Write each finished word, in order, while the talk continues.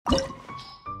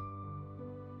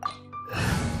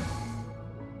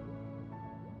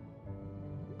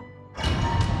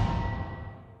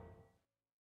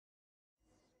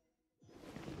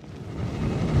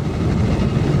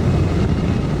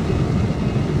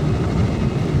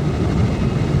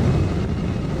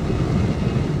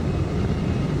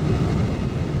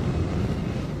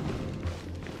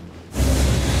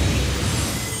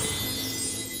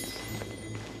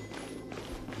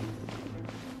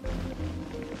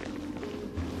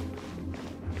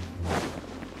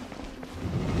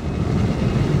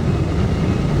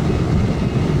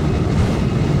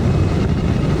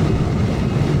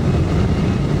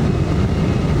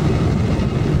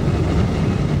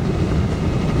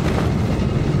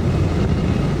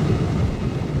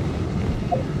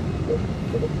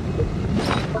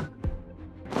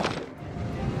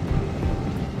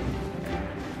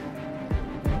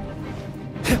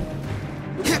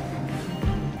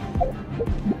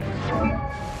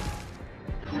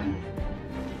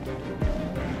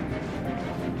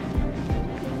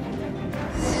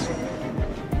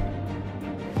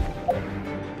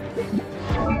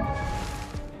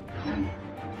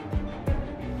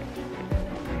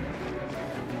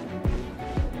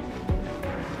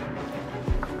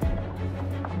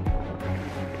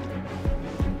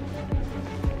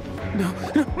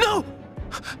No!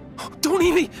 Don't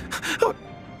eat me!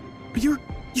 You're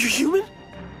human?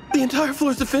 The entire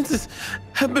floor's defenses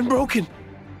have been broken.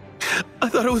 I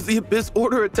thought it was the Abyss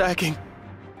Order attacking.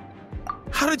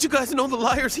 How did you guys know the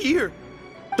Lyre's here?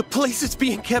 The place it's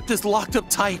being kept is locked up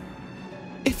tight.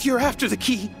 If you're after the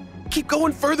key, keep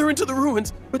going further into the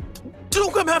ruins, but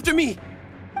don't come after me.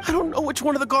 I don't know which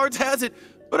one of the guards has it,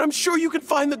 but I'm sure you can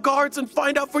find the guards and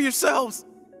find out for yourselves.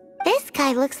 This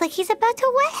guy looks like he's about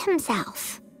to wet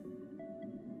himself.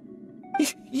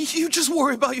 You just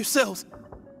worry about yourselves.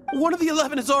 One of the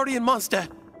 11 is already in Mondstadt.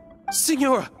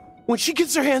 Signora, when she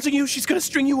gets her hands on you, she's gonna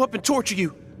string you up and torture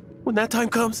you. When that time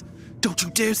comes, don't you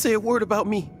dare say a word about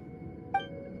me.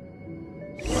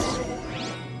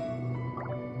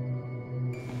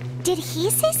 Did he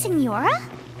say Signora?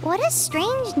 What a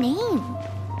strange name.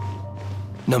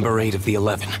 Number 8 of the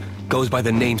 11 goes by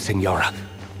the name Signora.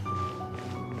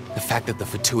 The fact that the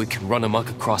Fatui can run amok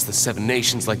across the 7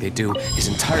 nations like they do is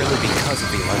entirely because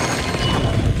of the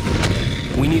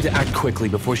 11. We need to act quickly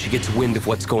before she gets wind of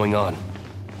what's going on.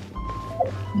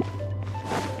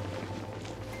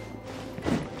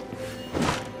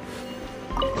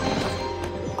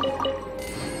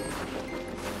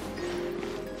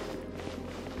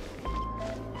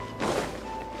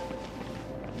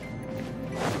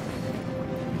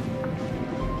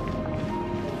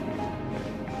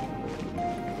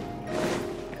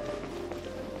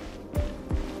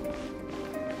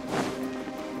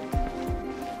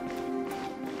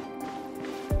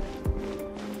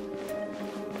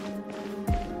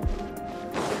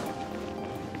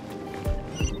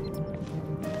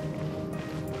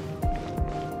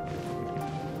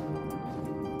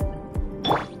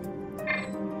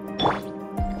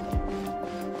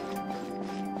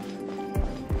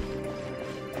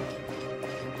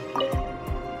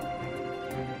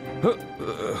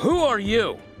 Who are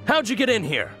you? How'd you get in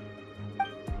here?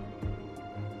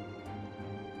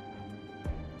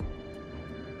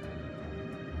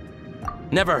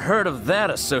 Never heard of that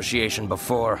association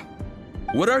before.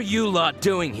 What are you lot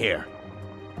doing here?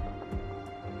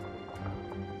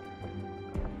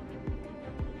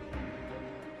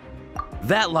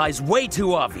 That lie's way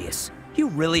too obvious. You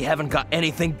really haven't got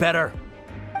anything better?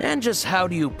 And just how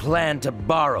do you plan to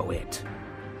borrow it?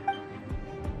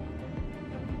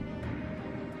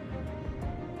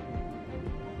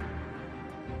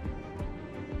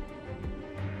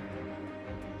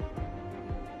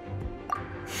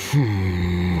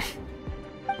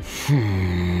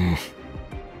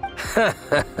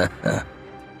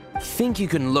 Think you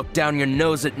can look down your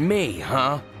nose at me,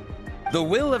 huh? The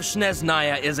will of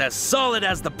Snezhnaya is as solid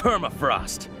as the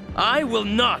permafrost. I will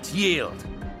not yield.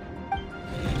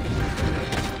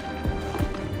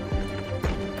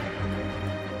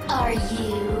 Are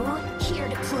you here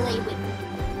to play with me?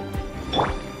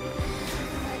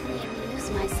 Let me amuse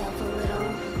myself a little.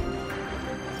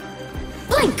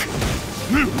 Blink!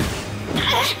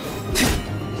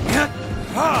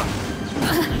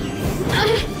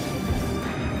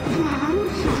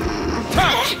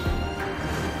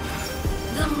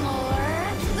 The more,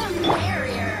 the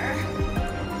merrier.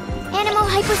 Animal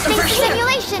hypospace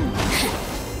simulation!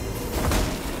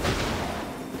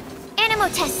 Animal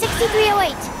test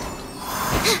 6308.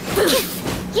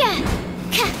 Yeah.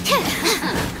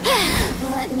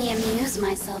 Let me amuse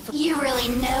myself. You really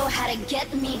know how to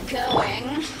get me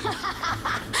going.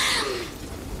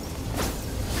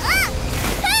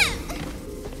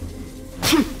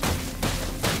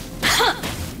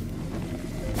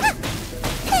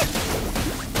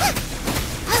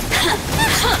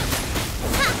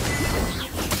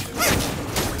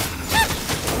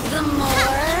 The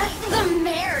more, the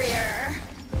merrier.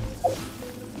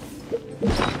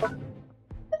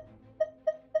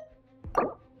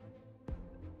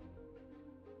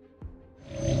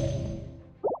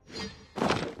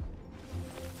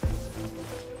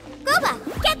 Gooba,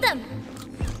 get them!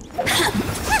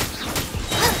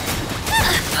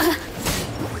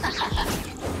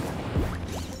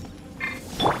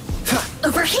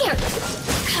 Over here.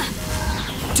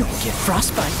 Don't get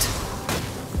frostbite.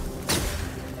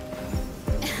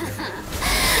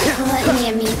 Let me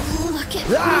amuse. Look at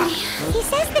me. He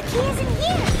says the key is in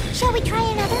here. Shall we try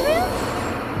another room?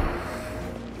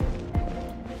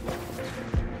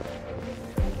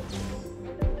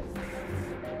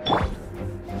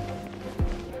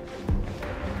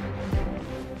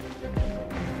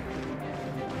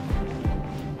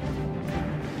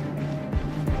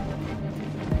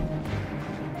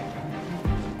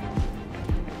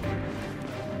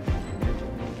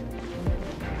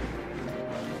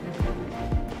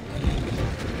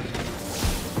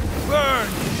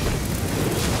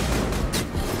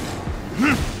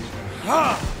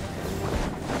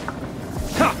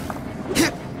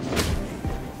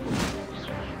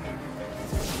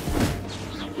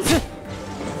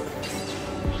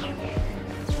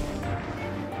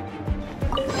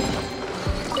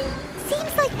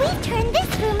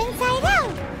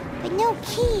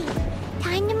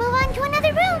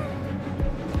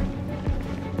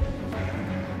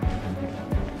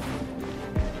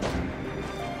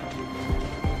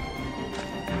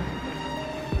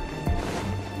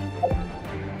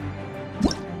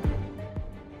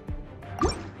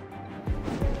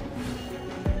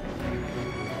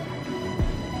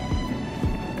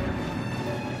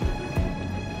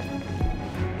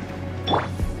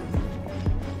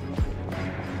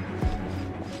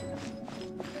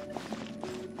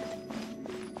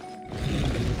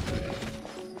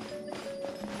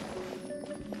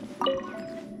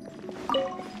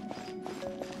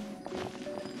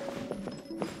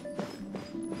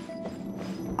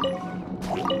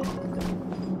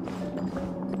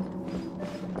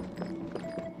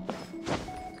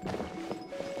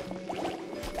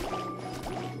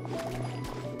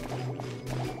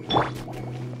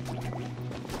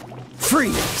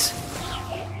 Freeze!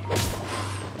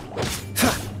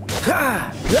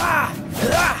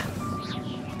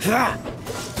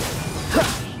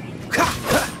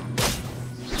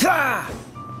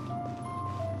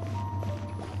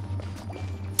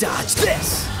 Dodge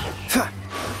this!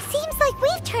 Seems like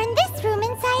we've turned this room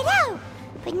inside out,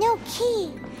 but no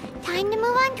key. Time to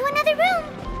move on to another room.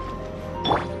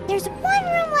 There's one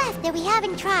room left that we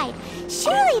haven't tried.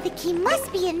 Surely the key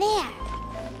must be in there.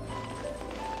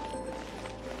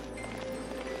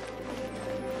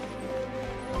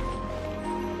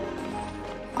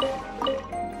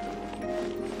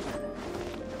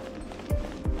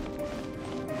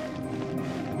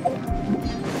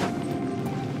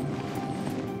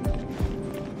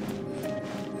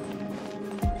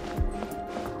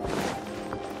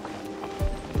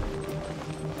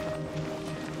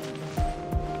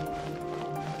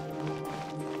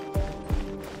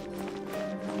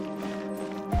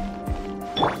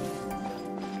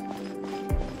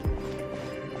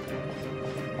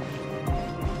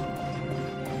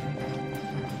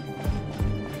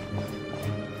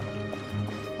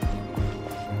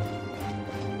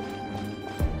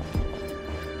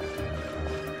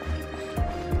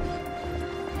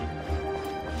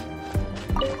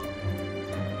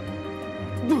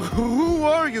 Who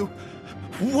are you?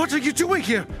 What are you doing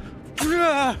here?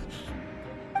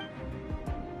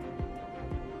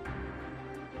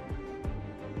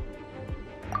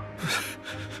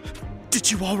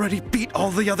 Did you already beat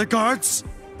all the other guards?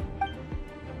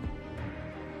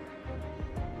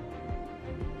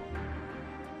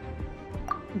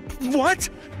 What?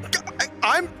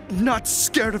 I'm not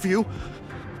scared of you.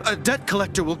 A debt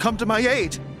collector will come to my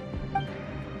aid.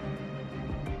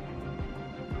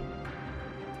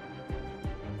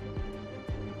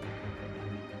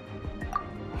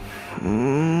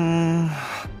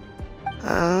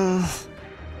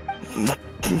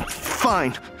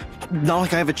 Fine. Not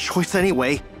like I have a choice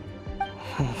anyway.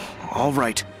 All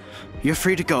right. You're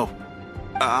free to go.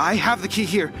 I have the key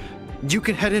here. You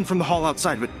can head in from the hall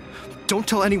outside, but don't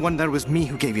tell anyone that it was me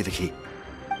who gave you the key.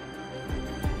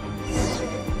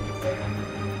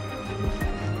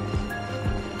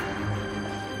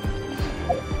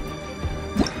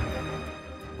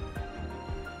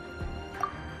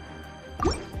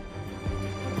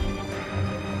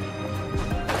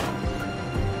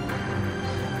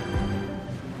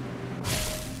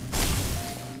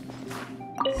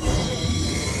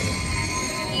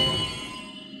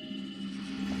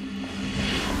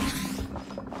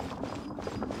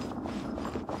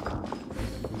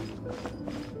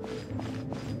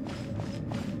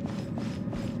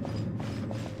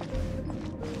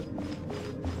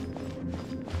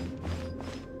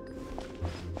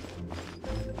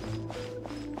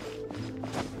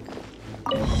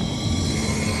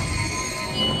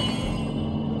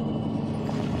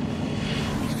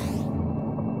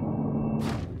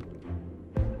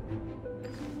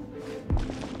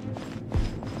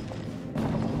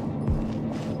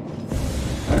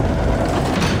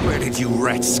 You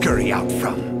rats scurry out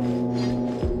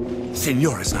from?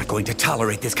 Signora's not going to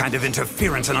tolerate this kind of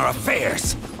interference in our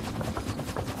affairs.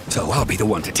 So I'll be the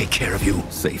one to take care of you.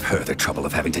 Save her the trouble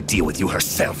of having to deal with you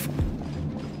herself.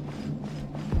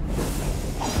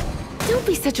 Don't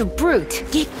be such a brute.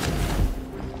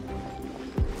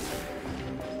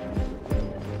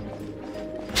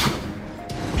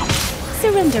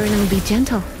 Surrender and I'll be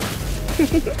gentle.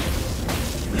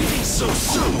 Leaving so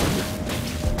soon!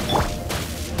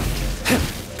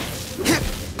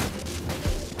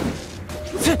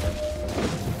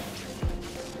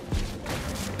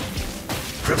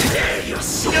 Prepare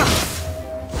yourself!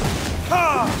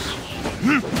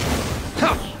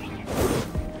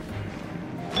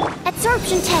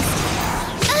 Absorption test.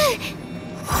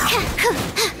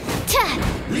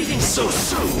 Leaving so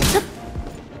soon!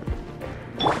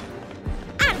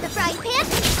 Out of the frying pan.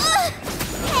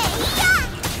 Hey-ya!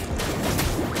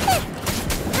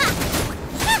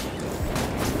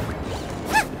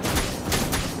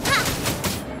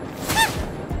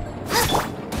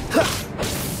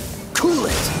 Cool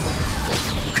it!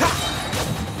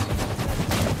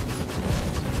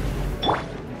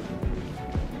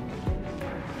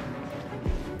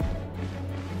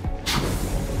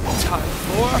 Time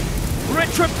for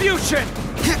retribution!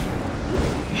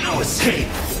 No escape!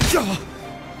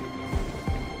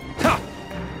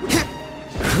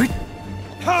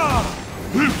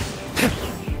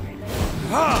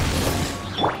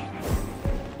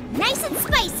 Nice and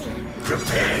spicy.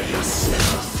 Prepare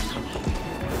yourself!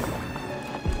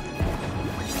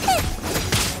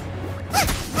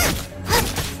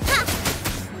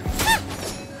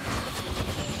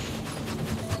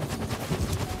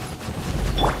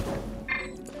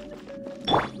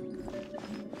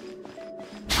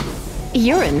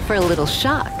 You're in for a little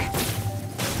shock.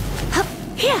 Hup,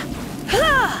 here.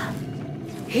 Ha!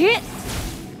 Hit.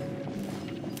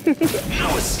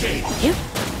 No escape! Yep.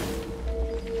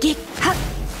 Get up.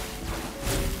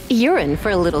 You're in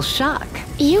for a little shock.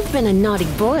 You've been a naughty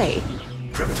boy.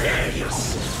 Prepare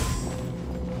yourself.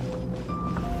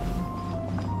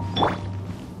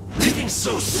 Leaving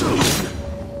so soon!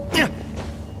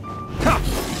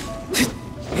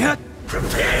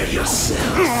 Prepare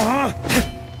yourself.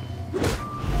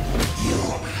 You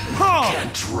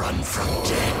can't run from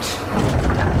death.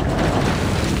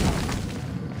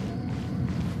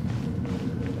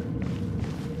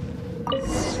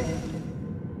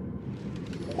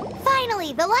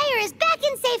 Finally, the Lyre is back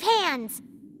in safe hands!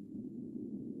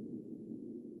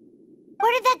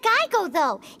 Where did that guy go,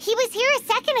 though? He was here a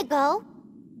second ago.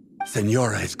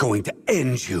 Senora is going to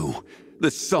end you. The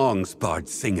songs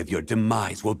bards sing of your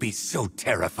demise will be so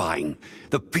terrifying.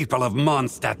 The people of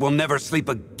Mondstadt will never sleep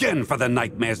again for the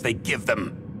nightmares they give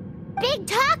them. Big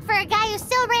talk for a guy who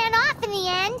still ran off in the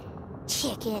end.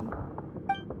 Chicken.